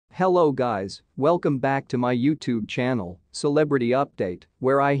Hello guys, welcome back to my YouTube channel, Celebrity Update,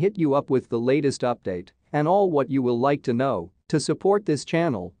 where I hit you up with the latest update and all what you will like to know. To support this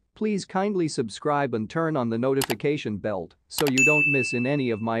channel, please kindly subscribe and turn on the notification bell so you don't miss in any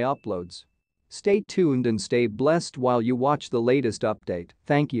of my uploads. Stay tuned and stay blessed while you watch the latest update.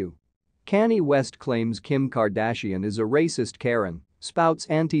 Thank you. Kanye West claims Kim Kardashian is a racist Karen, spouts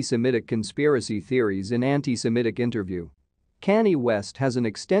anti-Semitic conspiracy theories in anti-Semitic interview. Kanye West has an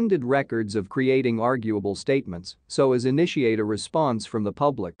extended records of creating arguable statements, so as initiate a response from the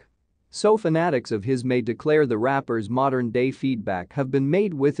public. So fanatics of his may declare the rapper's modern-day feedback have been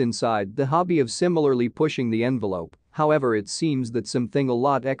made with inside the hobby of similarly pushing the envelope. However, it seems that something a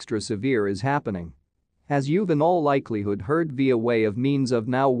lot extra severe is happening. As you've in all likelihood heard via way of means of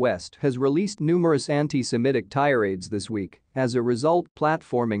now, West has released numerous anti-Semitic tirades this week, as a result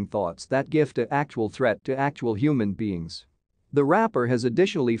platforming thoughts that gift an actual threat to actual human beings. The rapper has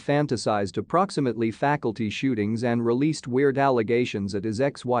additionally fantasized approximately faculty shootings and released weird allegations at his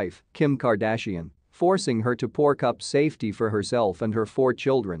ex-wife, Kim Kardashian, forcing her to fork up safety for herself and her 4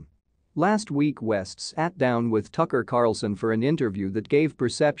 children. Last week, West sat down with Tucker Carlson for an interview that gave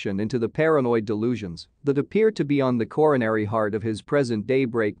perception into the paranoid delusions that appear to be on the coronary heart of his present-day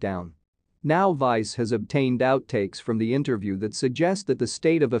breakdown. Now Vice has obtained outtakes from the interview that suggest that the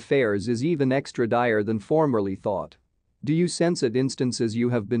state of affairs is even extra dire than formerly thought. Do you sense at instances you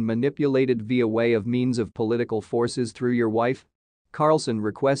have been manipulated via way of means of political forces through your wife? Carlson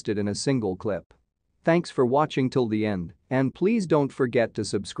requested in a single clip. Thanks for watching till the end, and please don't forget to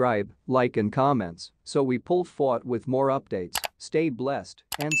subscribe, like and comments so we pull forward with more updates. Stay blessed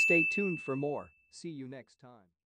and stay tuned for more. See you next time.